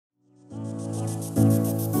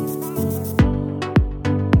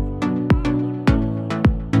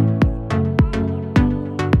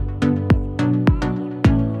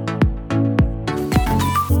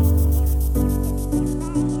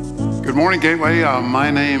Morning, Gateway. My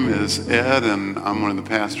name is Ed, and I'm one of the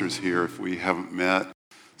pastors here if we haven't met.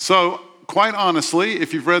 So, quite honestly,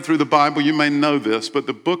 if you've read through the Bible, you may know this, but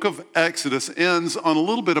the book of Exodus ends on a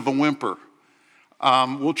little bit of a whimper.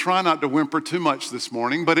 We'll try not to whimper too much this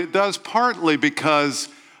morning, but it does partly because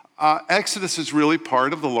Exodus is really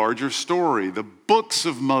part of the larger story. The books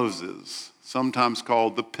of Moses, sometimes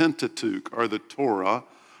called the Pentateuch or the Torah,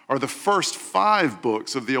 are the first 5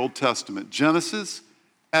 books of the Old Testament: Genesis,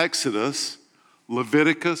 Exodus,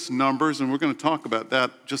 Leviticus, Numbers, and we're going to talk about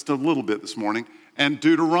that just a little bit this morning, and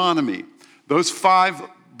Deuteronomy. Those 5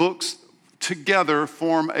 books together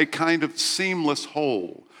form a kind of seamless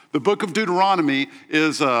whole. The book of Deuteronomy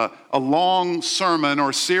is a long sermon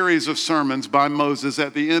or series of sermons by Moses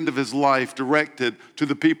at the end of his life directed to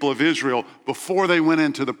the people of Israel before they went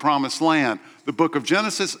into the promised land. The book of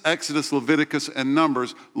Genesis, Exodus, Leviticus, and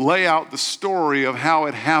Numbers lay out the story of how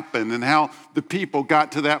it happened and how the people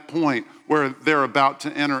got to that point where they're about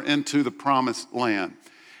to enter into the promised land.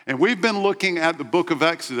 And we've been looking at the book of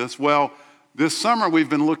Exodus. Well, this summer we've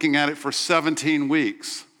been looking at it for 17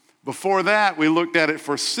 weeks. Before that, we looked at it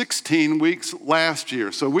for 16 weeks last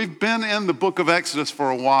year. So we've been in the book of Exodus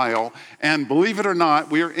for a while, and believe it or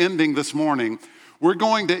not, we are ending this morning. We're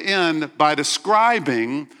going to end by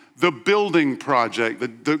describing the building project,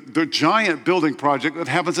 the giant building project that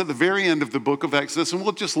happens at the very end of the book of Exodus, and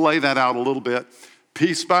we'll just lay that out a little bit,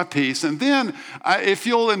 piece by piece. And then, if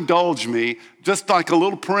you'll indulge me, just like a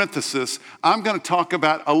little parenthesis, I'm going to talk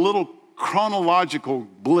about a little chronological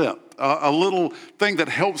blip, a little thing that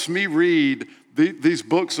helps me read these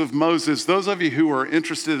books of Moses. Those of you who are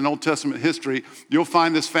interested in Old Testament history, you'll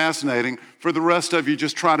find this fascinating. For the rest of you,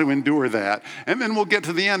 just try to endure that. And then we'll get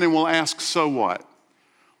to the end and we'll ask, so what?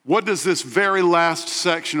 What does this very last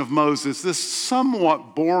section of Moses, this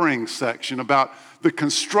somewhat boring section about the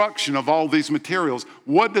construction of all these materials,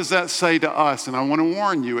 what does that say to us? And I want to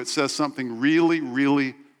warn you, it says something really,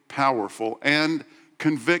 really powerful and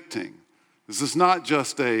convicting. This is not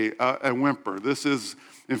just a whimper. This is,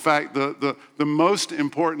 in fact, the most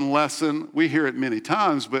important lesson. We hear it many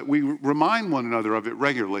times, but we remind one another of it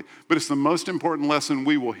regularly. But it's the most important lesson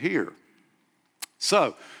we will hear.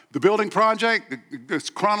 So, the building project, this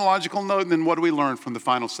chronological note, and then what do we learn from the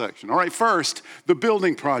final section? All right, first, the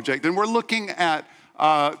building project. And we're looking at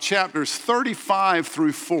chapters 35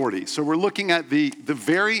 through 40. So we're looking at the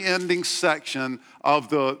very ending section of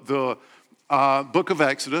the book of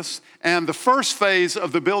Exodus. And the first phase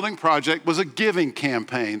of the building project was a giving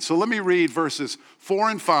campaign. So let me read verses 4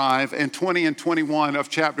 and 5 and 20 and 21 of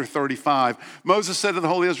chapter 35. Moses said to the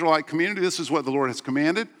whole Israelite community, "This is what the Lord has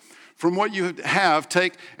commanded. From what you have,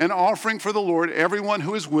 take an offering for the Lord. Everyone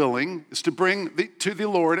who is willing is to bring to the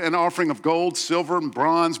Lord an offering of gold, silver, and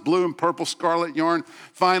bronze, blue and purple, scarlet yarn,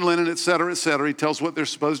 fine linen, etc., etc." He tells what they're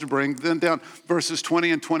supposed to bring. Then down verses 20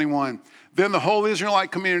 and 21. Then the whole Israelite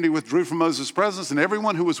community withdrew from Moses' presence, and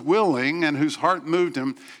everyone who was willing and whose heart moved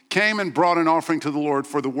him came and brought an offering to the Lord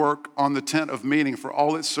for the work on the tent of meeting, for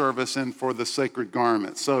all its service, and for the sacred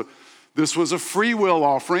garments. So this was a free will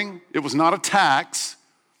offering. It was not a tax.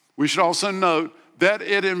 We should also note that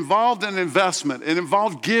it involved an investment. It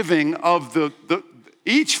involved giving of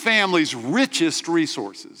each family's richest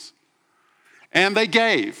resources. And they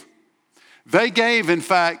gave. They gave, in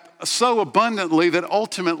fact, so abundantly that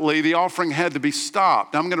ultimately the offering had to be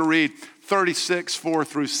stopped. I'm going to read 36, 4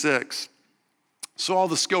 through 6. So all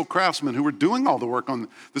the skilled craftsmen who were doing all the work on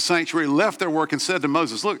the sanctuary left their work and said to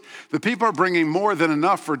Moses, "Look, the people are bringing more than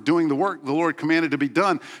enough for doing the work the Lord commanded to be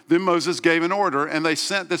done." Then Moses gave an order, and they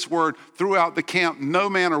sent this word throughout the camp: "No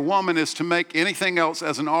man or woman is to make anything else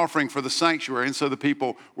as an offering for the sanctuary." And so the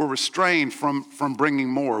people were restrained from bringing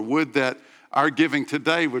more. Would that our giving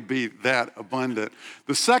today would be that abundant.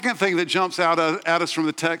 The second thing that jumps out at us from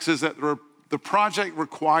the text is that the project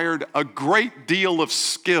required a great deal of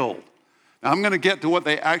skill. Now, I'm going to get to what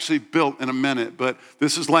they actually built in a minute, but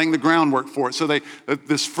this is laying the groundwork for it. So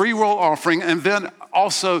this free will offering, and then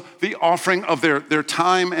also the offering of their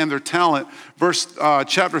time and their talent.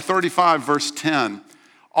 Chapter 35, verse 10.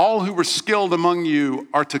 "All who were skilled among you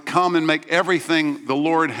are to come and make everything the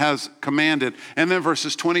Lord has commanded." And then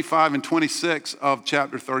verses 25 and 26 of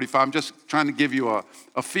chapter 35. I'm just trying to give you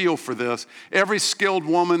a feel for this. "Every skilled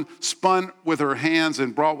woman spun with her hands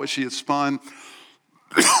and brought what she had spun,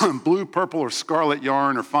 blue, purple, or scarlet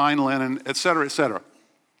yarn, or fine linen, etc., etc."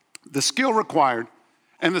 The skill required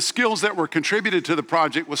and the skills that were contributed to the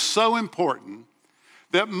project was so important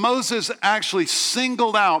that Moses actually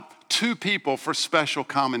singled out 2 people for special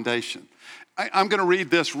commendation. I'm going to read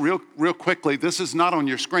this real quickly. This is not on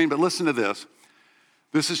your screen, but listen to this.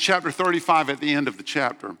 This is chapter 35 at the end of the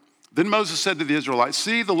chapter. Then Moses said to the Israelites,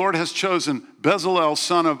 see, the Lord has chosen Bezalel,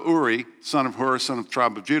 son of Uri, son of Hur, son of the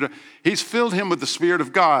tribe of Judah. He's filled him with the Spirit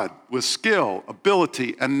of God, with skill,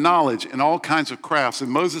 ability, and knowledge in all kinds of crafts. And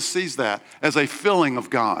Moses sees that as a filling of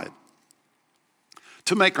God.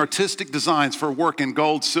 To make artistic designs for work in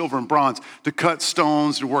gold, silver, and bronze, to cut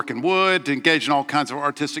stones, to work in wood, to engage in all kinds of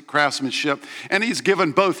artistic craftsmanship. And he's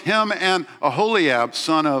given both him and Aholiab,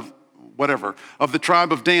 son of of the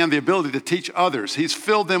tribe of Dan, the ability to teach others. He's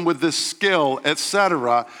filled them with this skill,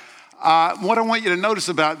 etc. What I want you to notice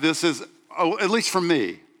about this is, at least for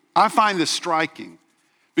me, I find this striking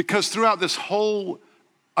because throughout this whole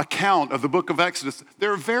account of the book of Exodus,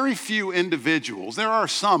 there are very few individuals, there are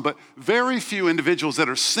some, but very few individuals that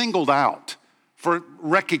are singled out for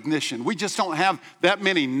recognition. We just don't have that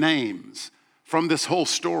many names from this whole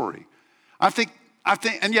story. I think,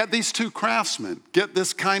 and yet these two craftsmen get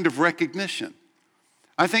this kind of recognition.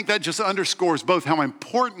 I think that just underscores both how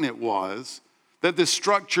important it was that this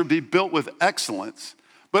structure be built with excellence,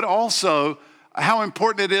 but also how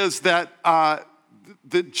important it is that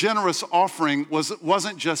the generous offering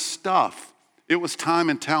wasn't just stuff. It was time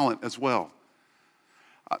and talent as well.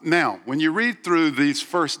 Now, when you read through these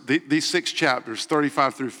 6 chapters,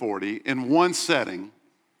 35 through 40, in one setting,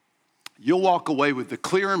 you'll walk away with the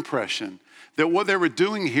clear impression that what they were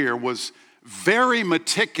doing here was very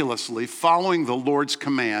meticulously following the Lord's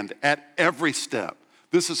command at every step.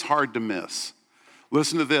 This is hard to miss.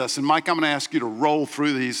 Listen to this. And Mike, I'm going to ask you to roll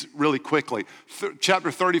through these really quickly.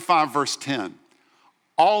 Chapter 35, verse 10.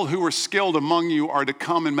 All who are skilled among you are to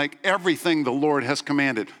come and make everything the Lord has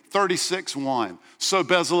commanded. 36:1. So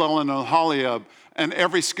Bezalel and Aholiab and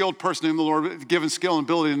every skilled person whom the Lord has given skill and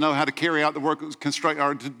ability to know how to carry out the work of construct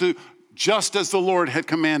are to do just as the Lord had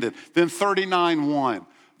commanded. Then 39:1.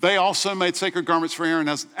 They also made sacred garments for Aaron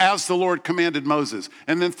as the Lord commanded Moses.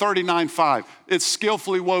 And then 39:5. Its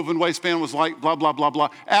skillfully woven waistband was like blah, blah, blah, blah.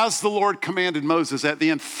 As the Lord commanded Moses. At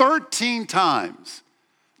the end, 13 times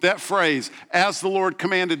that phrase, as the Lord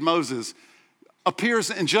commanded Moses, appears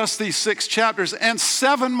in just these 6 chapters. And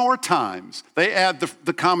 7 more times they add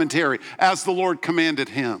the commentary, as the Lord commanded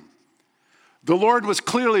him. The Lord was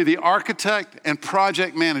clearly the architect and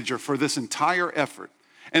project manager for this entire effort.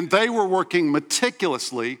 And they were working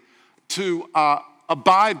meticulously to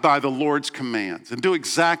abide by the Lord's commands and do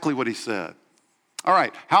exactly what he said. All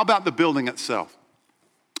right, how about the building itself?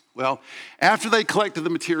 Well, after they collected the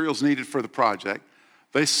materials needed for the project,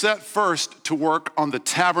 they set first to work on the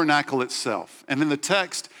tabernacle itself. And in the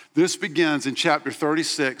text, this begins in chapter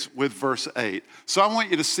 36 with verse 8. So I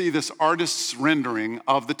want you to see this artist's rendering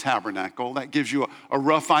of the tabernacle. That gives you a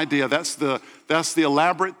rough idea. That's the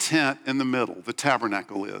elaborate tent in the middle, the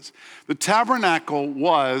tabernacle is. The tabernacle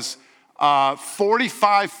was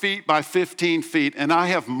 45 feet by 15 feet, and I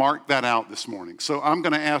have marked that out this morning. So I'm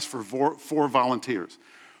going to ask for 4 volunteers.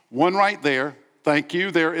 One right there. Thank you.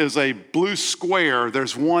 There is a blue square.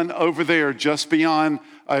 There's one over there just beyond.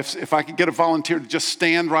 If I could get a volunteer to just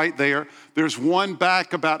stand right there. There's one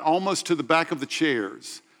back about almost to the back of the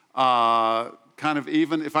chairs. Kind of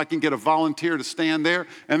even. If I can get a volunteer to stand there.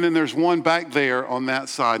 And then there's one back there on that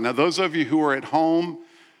side. Now, those of you who are at home,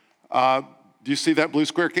 do you see that blue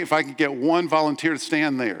square? If I could get one volunteer to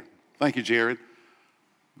stand there. Thank you, Jared.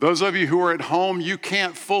 Those of you who are at home, you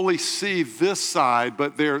can't fully see this side,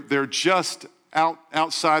 but they're just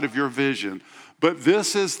outside of your vision. But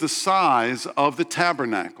this is the size of the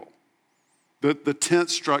tabernacle, the tent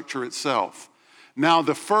structure itself. Now,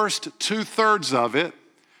 the first 2/3 of it,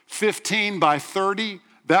 15 by 30,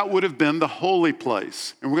 that would have been the holy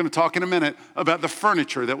place. And we're going to talk in a minute about the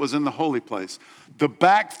furniture that was in the holy place. The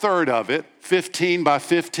back third of it, 15 by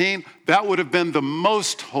 15, that would have been the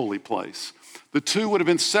most holy place. The two would have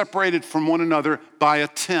been separated from one another by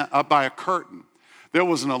a curtain. There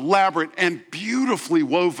was an elaborate and beautifully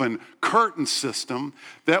woven curtain system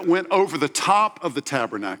that went over the top of the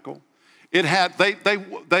tabernacle. It had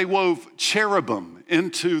they wove cherubim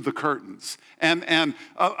into the curtains and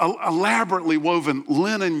elaborately woven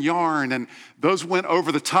linen yarn, and those went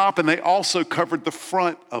over the top, and they also covered the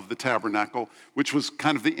front of the tabernacle, which was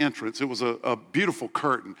kind of the entrance. It was a beautiful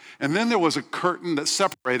curtain. And then there was a curtain that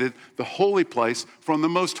separated the holy place from the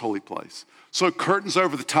most holy place. So curtains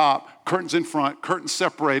over the top, curtains in front, curtains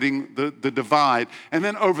separating the divide. And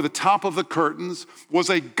then over the top of the curtains was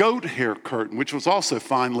a goat hair curtain, which was also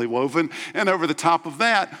finely woven. And over the top of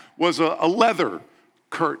that was a leather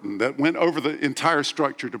curtain that went over the entire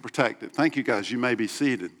structure to protect it. Thank you, guys. You may be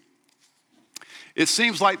seated. It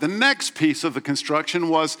seems like the next piece of the construction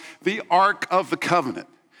was the Ark of the Covenant.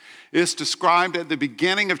 It's described at the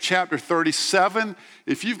beginning of chapter 37.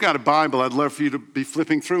 If you've got a Bible, I'd love for you to be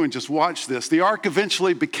flipping through and just watch this. The ark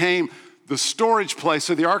eventually became the storage place.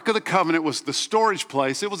 So the Ark of the Covenant was the storage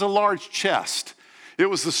place. It was a large chest. It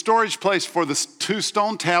was the storage place for the 2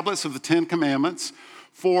 stone tablets of the 10 Commandments,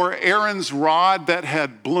 for Aaron's rod that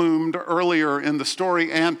had bloomed earlier in the story,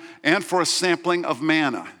 and for a sampling of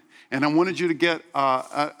manna. And I wanted you to get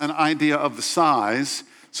an idea of the size.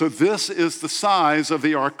 So this is the size of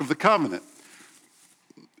the Ark of the Covenant.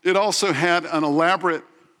 It also had an elaborate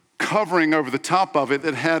covering over the top of it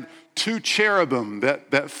that had 2 cherubim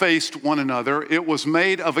that faced one another. It was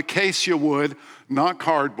made of acacia wood, not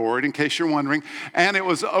cardboard, in case you're wondering, and it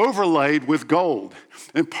was overlaid with gold.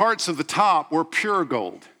 And parts of the top were pure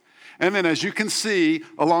gold. And then as you can see,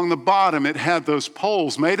 along the bottom, it had those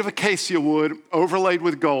poles made of acacia wood, overlaid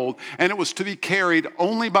with gold, and it was to be carried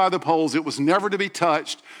only by the poles. It was never to be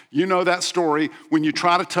touched. You know that story. When you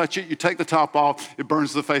try to touch it, you take the top off, it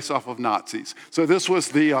burns the face off of Nazis. So this was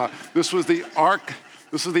the Ark.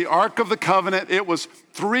 This is the Ark of the Covenant. It was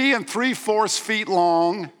 3 3/4 feet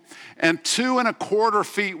long and 2 1/4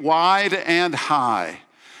 feet wide and high.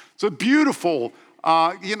 It's a beautiful,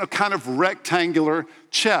 kind of rectangular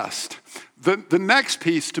chest. The next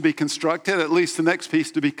piece to be constructed, at least the next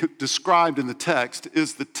piece to be described in the text,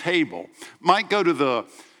 is the table. Might go to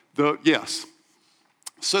yes.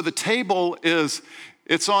 So the table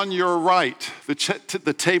it's on your right,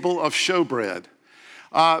 the table of showbread.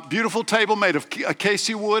 Beautiful table made of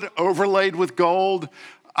acacia wood, overlaid with gold.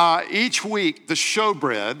 Each week, the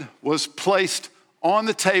showbread was placed on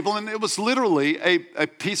the table, and it was literally a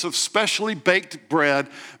piece of specially baked bread,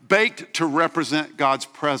 baked to represent God's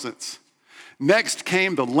presence. Next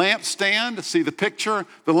came the lampstand. See the picture?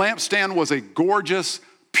 The lampstand was a gorgeous,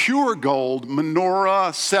 pure gold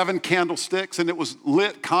menorah, 7 candlesticks, and it was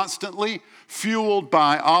lit constantly, fueled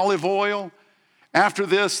by olive oil. After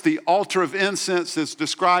this, the altar of incense is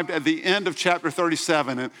described at the end of chapter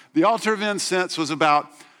 37. And the altar of incense was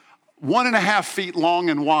about 1.5 feet long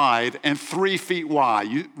and wide and 3 feet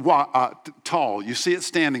tall. You see it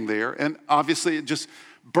standing there. And obviously it just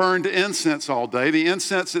burned incense all day. The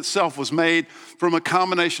incense itself was made from a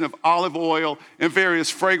combination of olive oil and various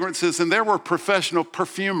fragrances. And there were professional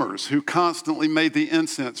perfumers who constantly made the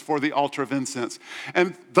incense for the altar of incense.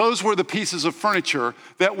 And those were the pieces of furniture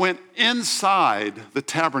that went inside the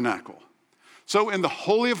tabernacle. So in the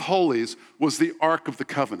Holy of Holies was the Ark of the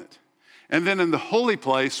Covenant. And then in the holy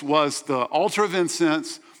place was the altar of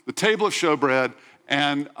incense, the table of showbread,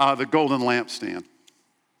 and the golden lampstand.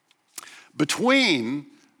 Between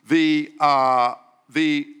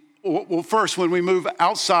first, when we move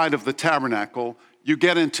outside of the tabernacle, you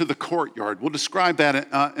get into the courtyard. We'll describe that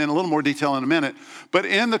in a little more detail in a minute. But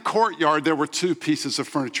in the courtyard, there were 2 pieces of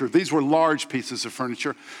furniture. These were large pieces of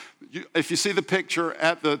furniture. If you see the picture,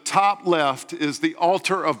 at the top left is the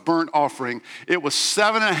altar of burnt offering. It was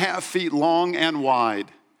 7.5 feet long and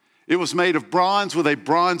wide. It was made of bronze with a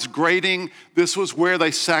bronze grating. This was where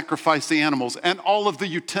they sacrificed the animals. And all of the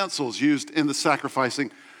utensils used in the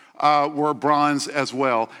sacrificing were bronze as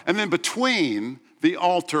well. And then between the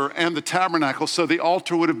altar and the tabernacle, so the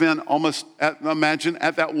altar would have been almost, imagine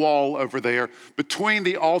at that wall over there, between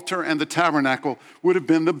the altar and the tabernacle would have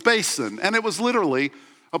been the basin. And it was literally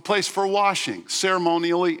a place for washing,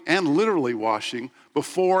 ceremonially and literally washing,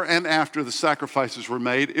 before and after the sacrifices were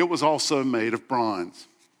made. It was also made of bronze.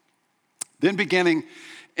 Then beginning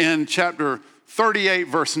in chapter 38,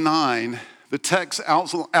 verse 9, the text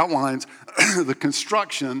outlines the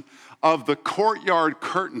construction of the courtyard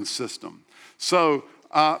curtain system. So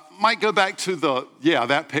might go back to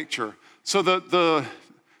that picture. So the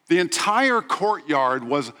entire courtyard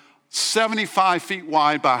was 75 feet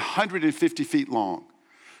wide by 150 feet long.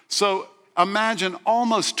 So imagine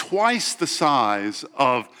almost twice the size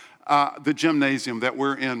of the gymnasium that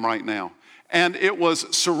we're in right now. And it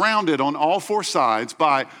was surrounded on all 4 sides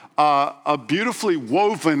by a beautifully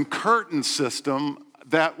woven curtain system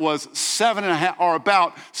that was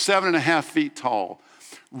about 7.5 feet tall,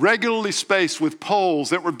 regularly spaced with poles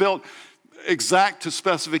that were built exact to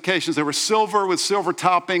specifications. They were silver with silver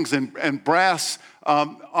toppings and brass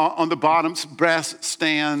on the bottoms, brass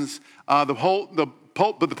stands. But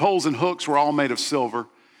the poles and hooks were all made of silver.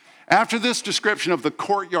 After this description of the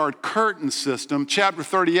courtyard curtain system, chapter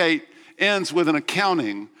 38 ends with an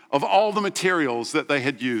accounting of all the materials that they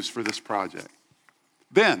had used for this project.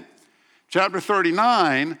 Then, chapter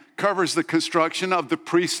 39 covers the construction of the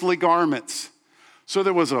priestly garments. So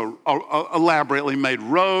there was a elaborately made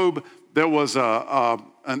robe. There was a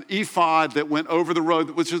an ephod that went over the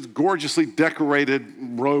robe, which was gorgeously decorated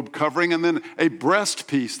robe covering, and then a breast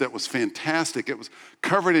piece that was fantastic. It was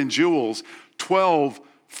covered in jewels, 12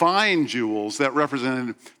 fine jewels that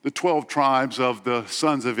represented the 12 tribes of the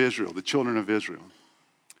sons of Israel, the children of Israel.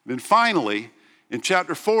 Then finally, in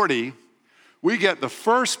chapter 40, we get the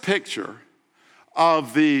first picture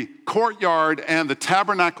of the courtyard and the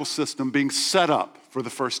tabernacle system being set up for the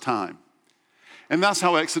first time. And that's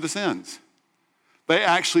how Exodus ends. They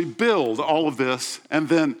actually build all of this, and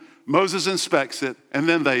then Moses inspects it, and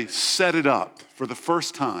then they set it up for the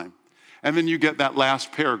first time. And then you get that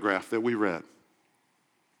last paragraph that we read.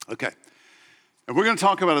 Okay, and we're going to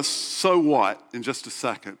talk about a so what in just a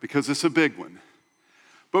second, because it's a big one.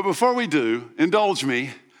 But before we do, indulge me,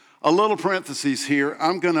 a little parentheses here. I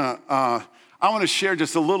want to share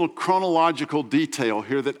just a little chronological detail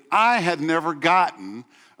here that I had never gotten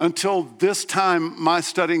until this time, my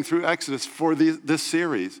studying through Exodus for this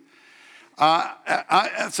series.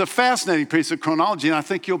 It's a fascinating piece of chronology, and I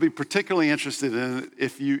think you'll be particularly interested in it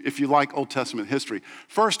if you like Old Testament history.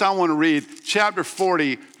 First, I want to read chapter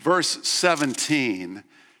 40, verse 17,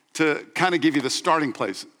 to kind of give you the starting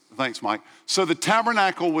place. Thanks, Mike. So the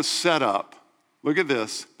tabernacle was set up. Look at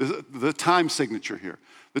this, the time signature here.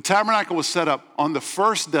 The tabernacle was set up on the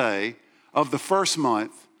first day of the first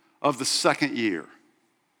month of the second year.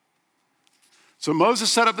 So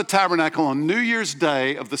Moses set up the tabernacle on New Year's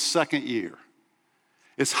Day of the second year.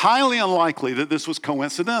 It's highly unlikely that this was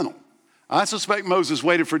coincidental. I suspect Moses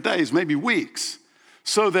waited for days, maybe weeks,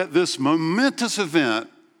 so that this momentous event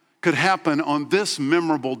could happen on this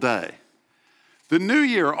memorable day. The new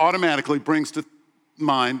year automatically brings to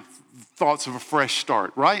mind thoughts of a fresh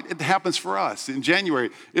start, right? It happens for us in January.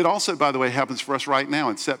 It also, by the way, happens for us right now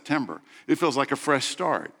in September. It feels like a fresh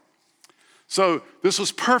start. So this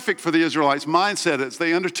was perfect for the Israelites' mindset as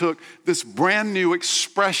they undertook this brand new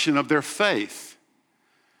expression of their faith.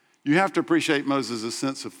 You have to appreciate Moses'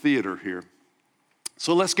 sense of theater here.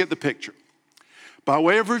 So let's get the picture. By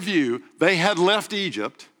way of review, they had left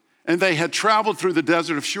Egypt and they had traveled through the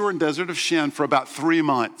desert of Shur and desert of Shin for about 3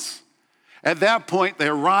 months. At that point, they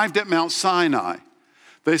arrived at Mount Sinai.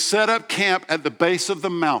 They set up camp at the base of the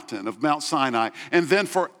mountain of Mount Sinai. And then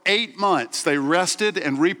for 8 months, they rested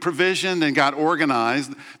and reprovisioned and got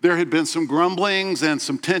organized. There had been some grumblings and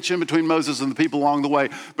some tension between Moses and the people along the way.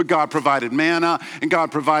 But God provided manna and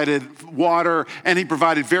God provided water. And he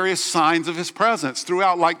provided various signs of his presence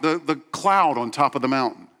throughout, like the cloud on top of the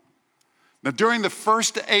mountain. Now, during the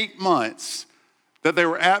first 8 months that they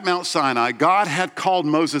were at Mount Sinai, God had called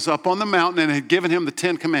Moses up on the mountain and had given him the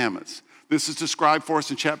 10 Commandments. This is described for us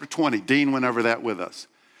in chapter 20. Dean went over that with us.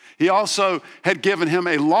 He also had given him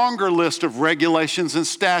a longer list of regulations and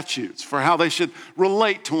statutes for how they should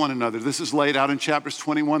relate to one another. This is laid out in chapters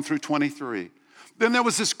 21 through 23. Then there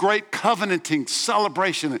was this great covenanting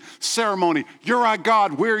celebration and ceremony. You're our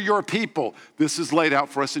God, we're your people. This is laid out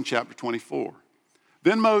for us in chapter 24.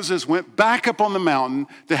 Then Moses went back up on the mountain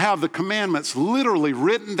to have the commandments literally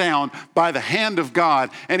written down by the hand of God.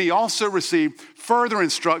 And he also received further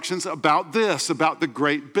instructions about the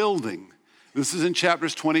great building. This is in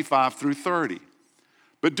chapters 25 through 30.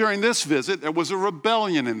 But during this visit, there was a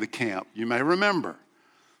rebellion in the camp, you may remember.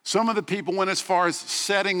 Some of the people went as far as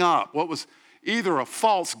setting up what was either a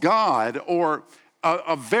false god or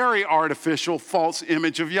a very artificial false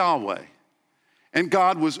image of Yahweh. And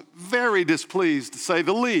God was very displeased, to say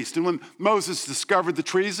the least. And when Moses discovered the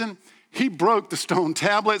treason, he broke the stone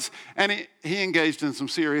tablets and he engaged in some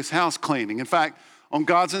serious house cleaning. In fact, on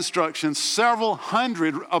God's instructions, several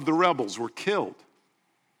hundred of the rebels were killed.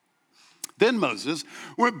 Then Moses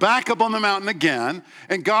went back up on the mountain again,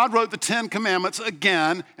 and God wrote the 10 Commandments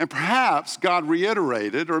again, and perhaps God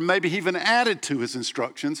reiterated, or maybe he even added to his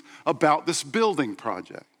instructions about this building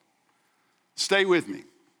project. Stay with me.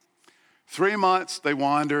 3 months they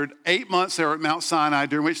wandered. 8 months they were at Mount Sinai,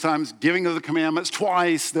 during which time giving of the commandments.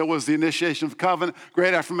 Twice there was the initiation of the covenant,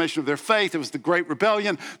 great affirmation of their faith. There was the great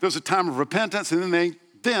rebellion. There was a time of repentance, and then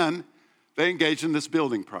they engaged in this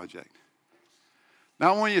building project.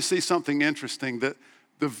 Now I want you to see something interesting, that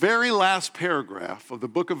the very last paragraph of the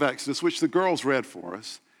book of Exodus, which the girls read for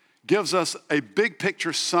us, gives us a big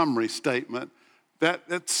picture summary statement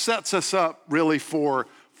that sets us up really for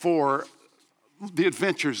the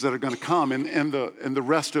adventures that are going to come in the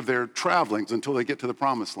rest of their travelings until they get to the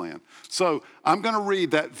promised land. So I'm going to read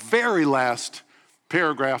that very last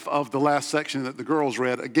paragraph of the last section that the girls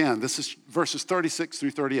read again. This is verses 36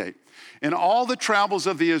 through 38. In all the travels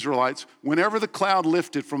of the Israelites, whenever the cloud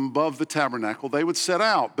lifted from above the tabernacle, they would set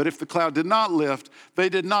out. But if the cloud did not lift, they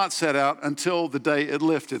did not set out until the day it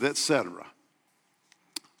lifted, etc.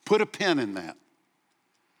 Put a pin in that.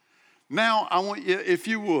 Now, I want you, if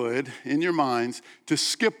you would, in your minds, to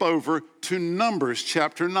skip over to Numbers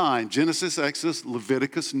chapter 9. Genesis, Exodus,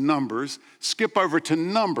 Leviticus, Numbers. Skip over to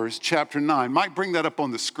Numbers chapter 9. Mike, bring that up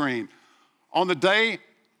on the screen. On the day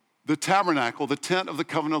the tabernacle, the tent of the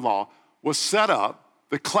covenant of law, was set up,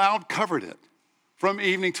 the cloud covered it. From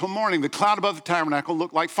evening till morning, the cloud above the tabernacle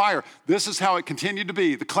looked like fire. This is how it continued to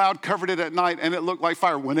be. The cloud covered it at night, and it looked like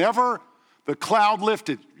fire. Whenever the cloud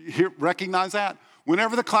lifted, recognize that?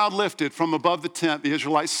 Whenever the cloud lifted from above the tent, the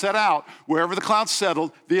Israelites set out. Wherever the cloud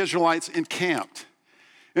settled, the Israelites encamped.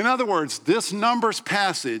 In other words, this Numbers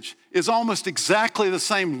passage is almost exactly the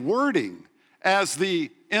same wording as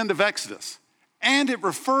the end of Exodus. And it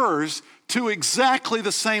refers to exactly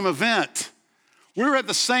the same event. We're at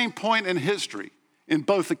the same point in history in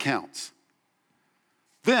both accounts.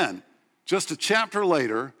 Then, just a chapter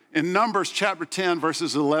later, in Numbers chapter 10,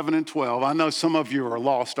 verses 11 and 12, I know some of you are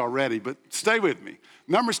lost already, but stay with me.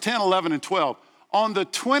 Numbers 10, 11, and 12. On the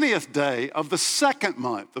 20th day of the second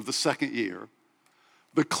month of the second year,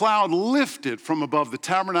 the cloud lifted from above the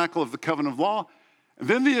tabernacle of the covenant of law, and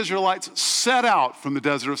then the Israelites set out from the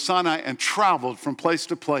desert of Sinai and traveled from place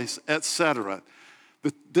to place, etc.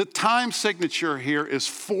 The time signature here is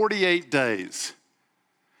 48 days.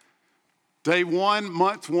 Day 1,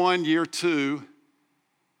 month 1, year 2.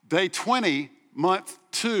 Day 20, month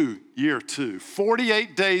 2, year 2.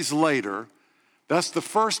 48 days later, that's the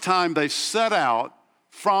first time they set out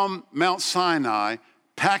from Mount Sinai,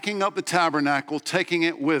 packing up the tabernacle, taking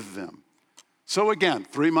it with them. So again,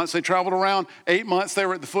 3 months they traveled around, 8 months they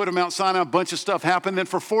were at the foot of Mount Sinai, a bunch of stuff happened. Then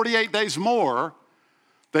for 48 days more,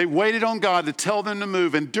 they waited on God to tell them to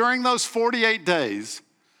move. And during those 48 days,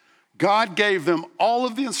 God gave them all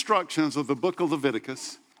of the instructions of the book of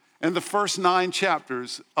Leviticus and the first 9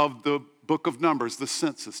 chapters of the book of Numbers, the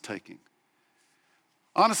census taking.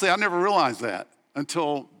 Honestly, I never realized that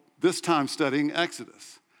until this time studying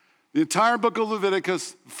Exodus. The entire book of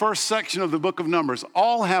Leviticus, first section of the book of Numbers,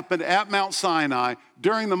 all happened at Mount Sinai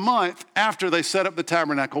during the month after they set up the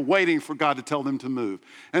tabernacle, waiting for God to tell them to move.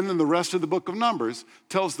 And then the rest of the book of Numbers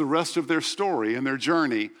tells the rest of their story and their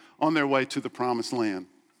journey on their way to the promised land.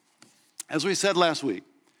 As we said last week,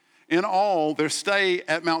 in all, their stay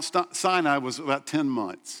at Mount Sinai was about 10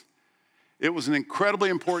 months. It was an incredibly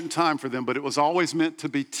important time for them, but it was always meant to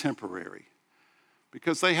be temporary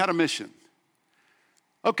because they had a mission.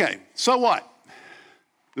 Okay, so what?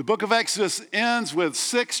 The book of Exodus ends with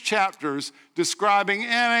 6 chapters describing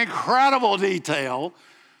in incredible detail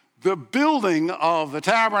the building of the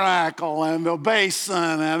tabernacle and the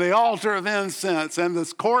basin and the altar of incense and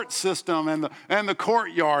this court system and the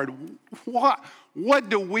courtyard. What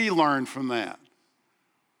do we learn from that?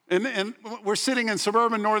 And we're sitting in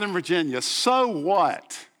suburban Northern Virginia. So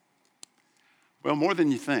what? Well, more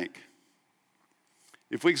than you think.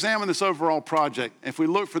 If we examine this overall project, if we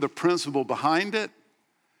look for the principle behind it,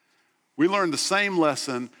 we learn the same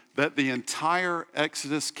lesson that the entire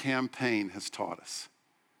Exodus campaign has taught us.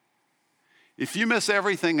 If you miss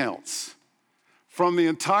everything else from the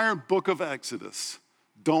entire book of Exodus,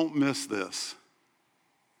 don't miss this.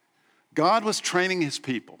 God was training his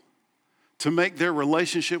people to make their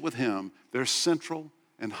relationship with him their central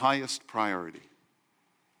and highest priority.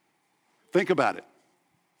 Think about it.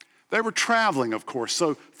 They were traveling, of course,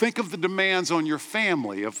 so think of the demands on your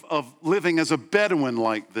family of living as a Bedouin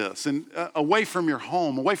like this and away from your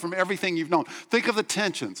home, away from everything you've known. Think of the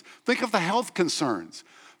tensions. Think of the health concerns,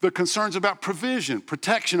 the concerns about provision,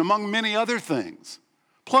 protection, among many other things.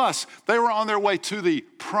 Plus, they were on their way to the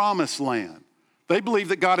promised land. They believed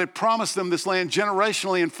that God had promised them this land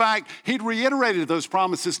generationally. In fact, he'd reiterated those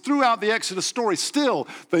promises throughout the Exodus story. Still,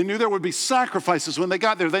 they knew there would be sacrifices when they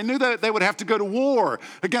got there. They knew that they would have to go to war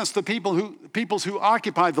against the peoples who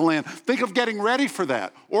occupied the land. Think of getting ready for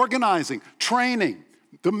that, organizing, training,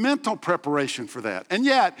 the mental preparation for that. And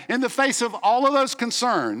yet, in the face of all of those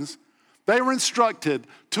concerns, they were instructed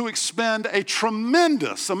to expend a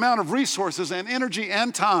tremendous amount of resources and energy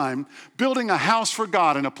and time building a house for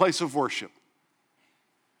God and a place of worship.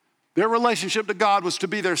 Their relationship to God was to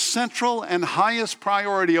be their central and highest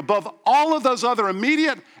priority above all of those other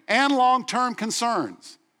immediate and long-term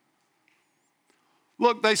concerns.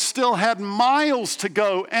 Look, they still had miles to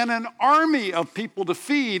go and an army of people to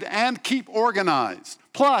feed and keep organized.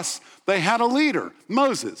 Plus, they had a leader,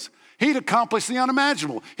 Moses. He'd accomplished the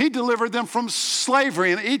unimaginable. He delivered them from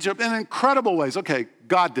slavery in Egypt in incredible ways. Okay,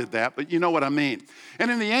 God did that, but you know what I mean. And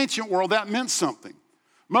in the ancient world, that meant something.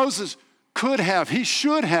 Moses he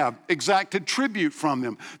should have exacted tribute from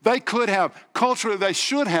them. They could have, culturally, they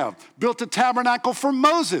should have built a tabernacle for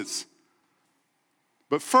Moses.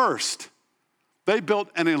 But first, They built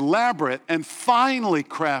an elaborate and finely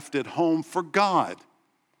crafted home for God.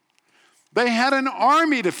 They had an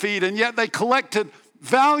army to feed, and yet they collected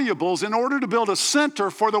valuables in order to build a center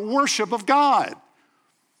for the worship of God.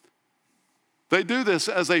 They do this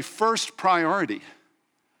as a first priority,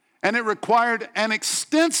 and it required an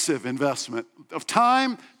extensive investment of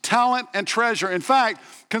time, talent, and treasure. In fact,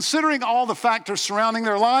 considering all the factors surrounding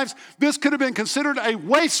their lives, this could have been considered a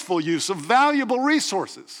wasteful use of valuable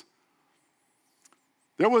resources.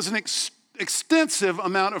 There was an extensive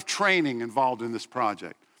amount of training involved in this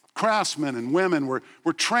project. Craftsmen and women were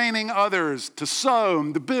training others to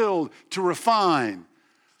sew, to build, to refine.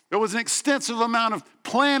 There was an extensive amount of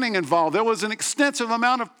planning involved. There was an extensive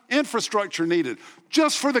amount of infrastructure needed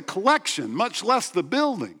just for the collection, much less the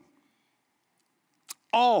building.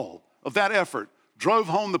 All of that effort drove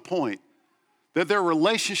home the point that their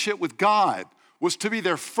relationship with God was to be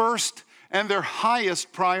their first and their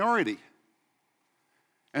highest priority.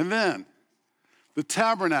 And then the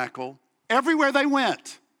tabernacle, everywhere they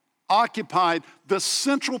went, occupied the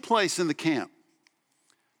central place in the camp.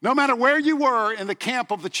 No matter where you were in the camp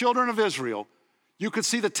of the children of Israel, you could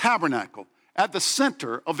see the tabernacle at the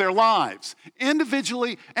center of their lives,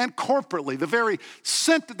 individually and corporately. The very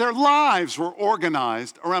center, their lives were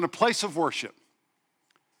organized around a place of worship.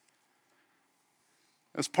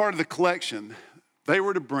 As part of the collection, they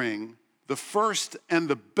were to bring the first and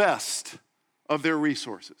the best of their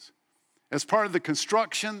resources. As part of the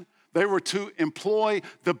construction, they were to employ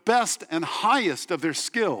the best and highest of their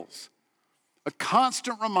skills. A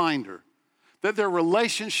constant reminder that their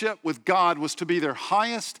relationship with God was to be their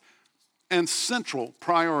highest and central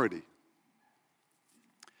priority.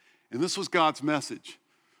 And this was God's message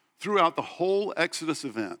throughout the whole Exodus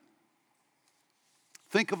event.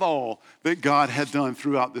 Think of all that God had done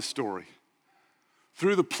throughout this story.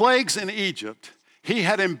 Through the plagues in Egypt, he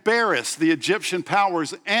had embarrassed the Egyptian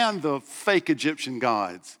powers and the fake Egyptian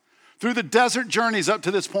gods. Through the desert journeys up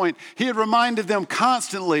to this point, he had reminded them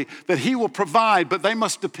constantly that he will provide, but they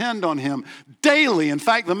must depend on him daily. In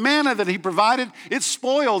fact, the manna that he provided, it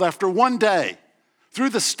spoiled after one day. Through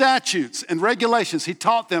the statutes and regulations, he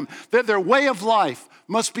taught them that their way of life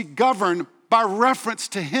must be governed by reference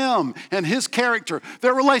to him and his character.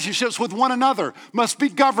 Their relationships with one another must be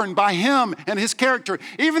governed by him and his character.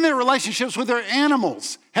 Even their relationships with their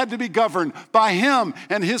animals had to be governed by him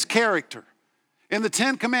and his character. In the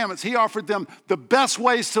 10 Commandments, he offered them the best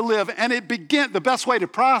ways to live, and the best way to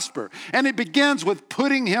prosper. And it begins with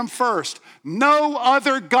putting him first. No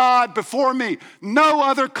other God before me, no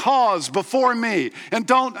other cause before me. And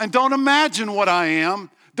don't imagine what I am.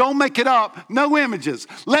 Don't make it up. No images.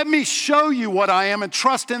 Let me show you what I am and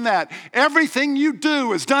trust in that. Everything you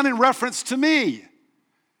do is done in reference to me.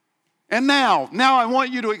 And now I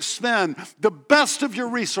want you to expend the best of your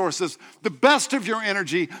resources, the best of your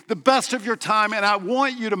energy, the best of your time, and I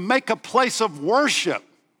want you to make a place of worship,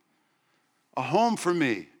 a home for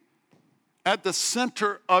me, at the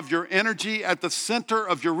center of your energy, at the center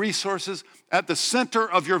of your resources, at the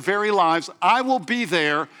center of your very lives. I will be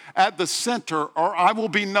there at the center, or I will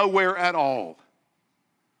be nowhere at all.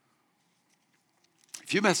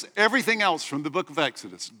 If you miss everything else from the book of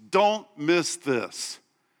Exodus, don't miss this.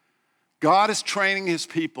 God is training his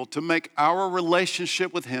people to make our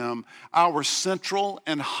relationship with him our central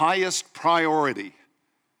and highest priority.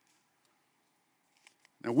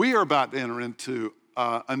 Now, we are about to enter into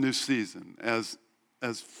a new season as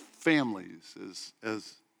families,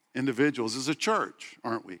 as individuals, as a church,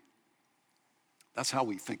 aren't we? That's how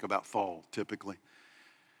we think about fall, typically.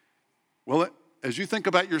 Well, as you think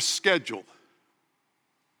about your schedule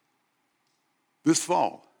this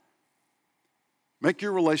fall, make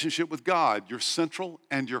your relationship with God your central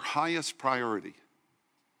and your highest priority.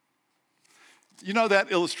 You know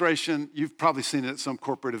that illustration, you've probably seen it at some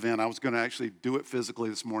corporate event. I was going to actually do it physically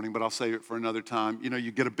this morning, but I'll save it for another time. You know,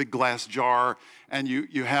 you get a big glass jar and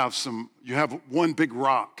you have one big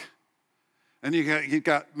rock. And you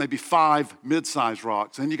got maybe 5 mid-sized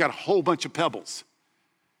rocks, and you got a whole bunch of pebbles.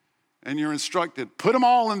 And you're instructed, put them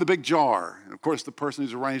all in the big jar. And of course, the person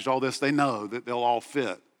who's arranged all this, they know that they'll all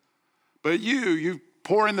fit. But you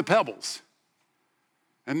pour in the pebbles,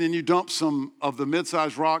 and then you dump some of the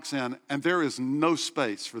mid-sized rocks in, and there is no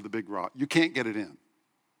space for the big rock. You can't get it in.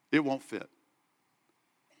 It won't fit.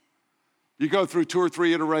 You go through 2 or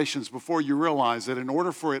 3 iterations before you realize that in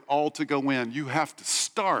order for it all to go in, you have to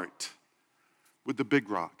start with the big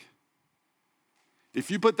rock.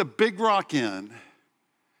 If you put the big rock in,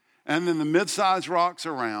 and then the mid-sized rocks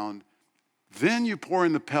around, then you pour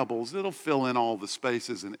in the pebbles, it'll fill in all the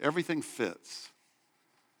spaces and everything fits.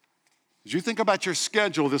 As you think about your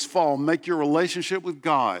schedule this fall, make your relationship with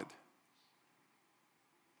God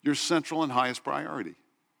your central and highest priority.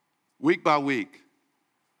 Week by week.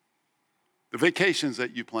 The vacations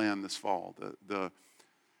that you plan this fall, the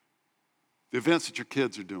events that your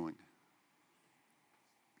kids are doing.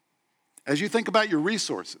 As you think about your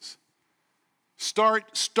resources, start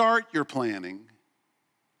your planning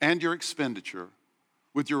and your expenditure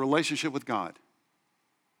with your relationship with God.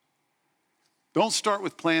 Don't start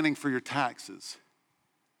with planning for your taxes.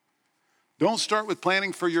 Don't start with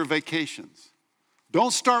planning for your vacations.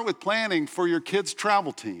 Don't start with planning for your kids'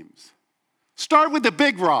 travel teams. Start with the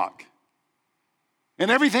big rock, and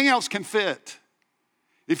everything else can fit.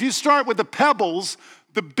 If you start with the pebbles,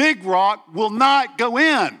 the big rock will not go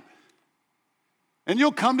in. And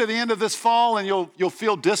you'll come to the end of this fall and you'll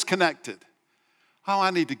feel disconnected. Oh,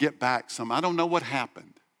 I need to get back some. I don't know what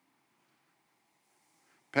happened.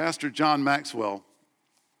 Pastor John Maxwell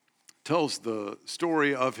tells the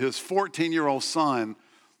story of his 14-year-old son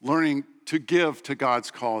learning to give to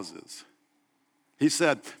God's causes. He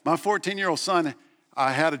said, my 14-year-old son,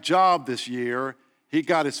 I had a job this year. He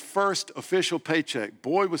got his first official paycheck.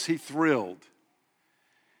 Boy, was he thrilled.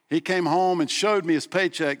 He came home and showed me his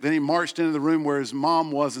paycheck. Then he marched into the room where his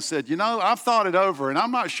mom was and said, I've thought it over and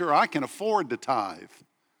I'm not sure I can afford to tithe.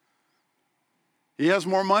 He has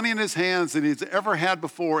more money in his hands than he's ever had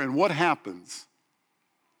before. And what happens?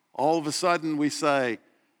 All of a sudden we say,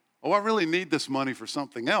 I really need this money for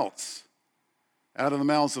something else. Out of the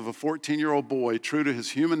mouths of a 14-year-old boy, true to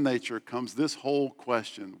his human nature, comes this whole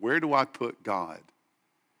question: where do I put God?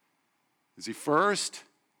 Is he first?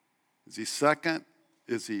 Is he second?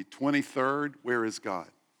 Is he 23rd? Where is God?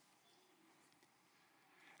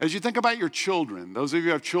 As you think about your children, those of you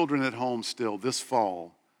who have children at home still this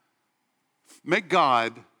fall, make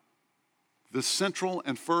God the central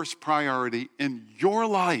and first priority in your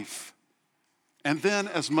life. And then,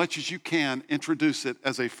 as much as you can, introduce it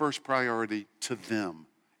as a first priority to them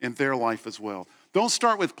in their life as well. Don't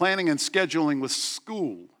start with planning and scheduling with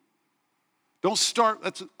school.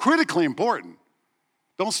 That's critically important.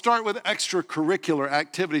 Don't start with extracurricular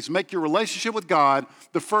activities. Make your relationship with God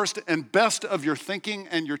the first and best of your thinking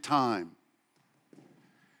and your time.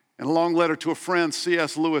 In a long letter to a friend,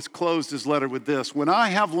 C.S. Lewis closed his letter with this: when I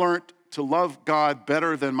have learned to love God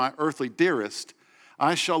better than my earthly dearest,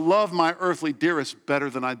 I shall love my earthly dearest better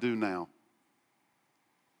than I do now.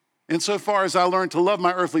 Insofar as I learn to love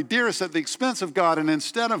my earthly dearest at the expense of God and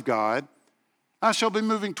instead of God, I shall be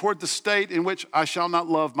moving toward the state in which I shall not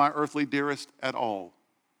love my earthly dearest at all.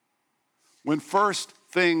 When first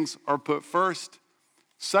things are put first,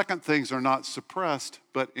 second things are not suppressed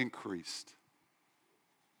but increased.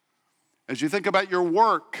 As you think about your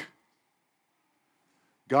work,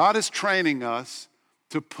 God is training us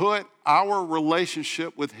to put our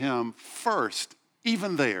relationship with Him first,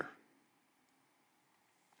 even there.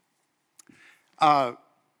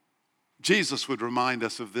 Jesus would remind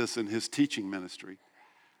us of this in His teaching ministry.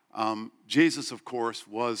 Jesus, of course,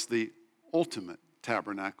 was the ultimate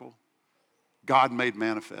tabernacle, God made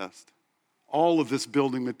manifest. All of this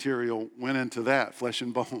building material went into that, flesh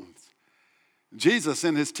and bones. Jesus,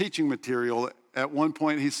 in His teaching material, at one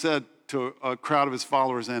point He said to a crowd of His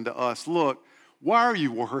followers and to us, look, why are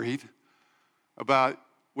you worried about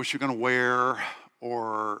what you're going to wear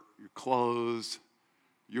or your clothes,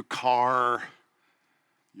 your car,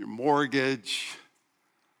 your mortgage,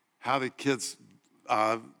 how the kids'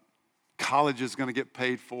 college is going to get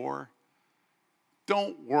paid for?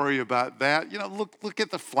 Don't worry about that. Look at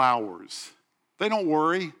the flowers. They don't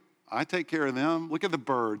worry. I take care of them. Look at the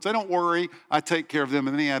birds. They don't worry. I take care of them.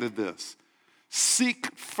 And then He added this: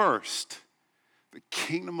 seek first the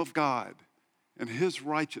kingdom of God and His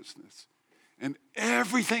righteousness, and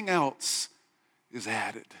everything else is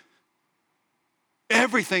added.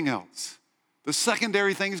 Everything else. The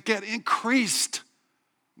secondary things get increased,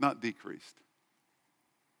 not decreased.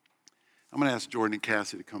 I'm going to ask Jordan and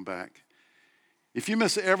Cassie to come back. If you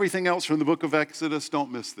miss everything else from the book of Exodus,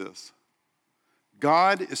 don't miss this.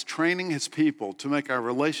 God is training His people to make our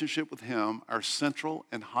relationship with Him our central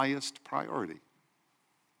and highest priority.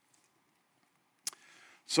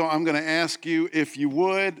 So I'm going to ask you, if you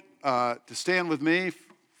would, to stand with me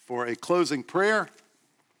for a closing prayer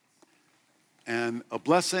and a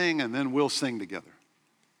blessing, and then we'll sing together.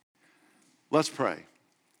 Let's pray.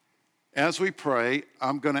 As we pray,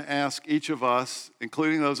 I'm going to ask each of us,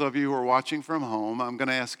 including those of you who are watching from home, I'm going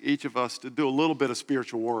to ask each of us to do a little bit of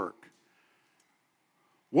spiritual work.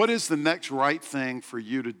 What is the next right thing for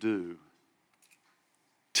you to do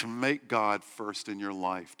to make God first in your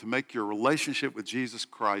life, to make your relationship with Jesus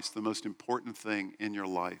Christ the most important thing in your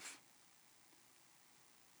life?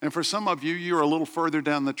 And for some of you, you're a little further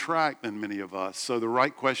down the track than many of us. So the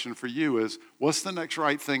right question for you is, what's the next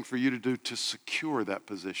right thing for you to do to secure that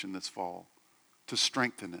position this fall, to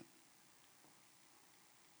strengthen it?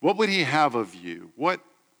 What would he have of you? What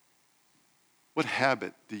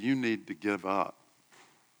habit do you need to give up,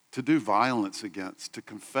 to do violence against, to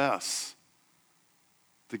confess,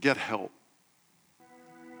 to get help?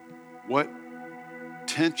 What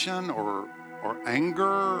tension or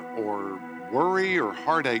anger or worry or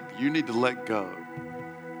heartache do you need to let go?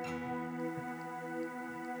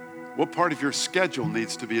 What part of your schedule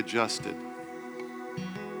needs to be adjusted?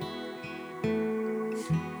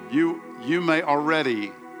 You may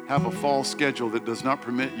already have a fall schedule that does not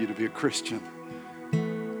permit you to be a Christian.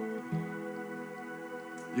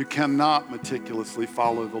 You cannot meticulously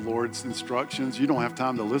follow the Lord's instructions. You don't have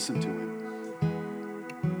time to listen to him.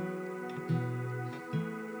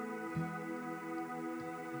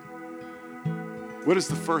 What is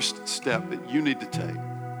the first step that you need to take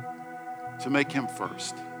to make him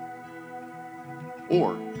first?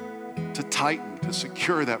 Or to tighten, to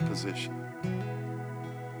secure that position?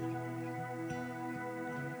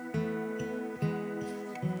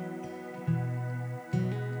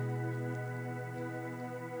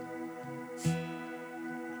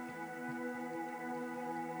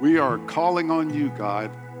 We are calling on you,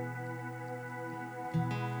 God,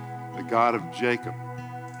 the God of Jacob,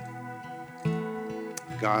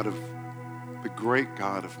 the great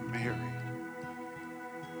God of Mary,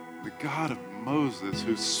 the God of Moses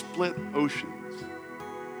who split oceans.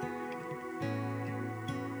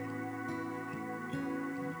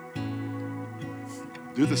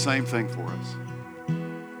 Do the same thing for us.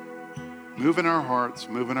 Move in our hearts,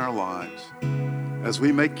 move in our lives as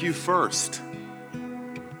we make you first.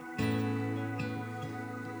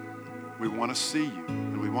 We want to see you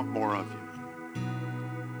and we want more of you.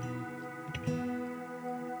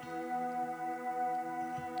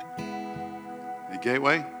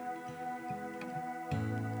 Gateway,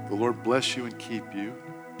 the Lord bless you and keep you.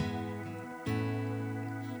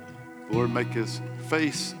 The Lord make his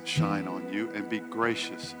face shine on you and be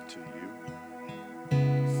gracious to you.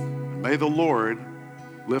 And may the Lord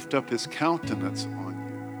lift up his countenance on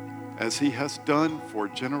you as he has done for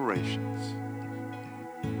generations,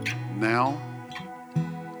 now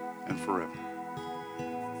and forever.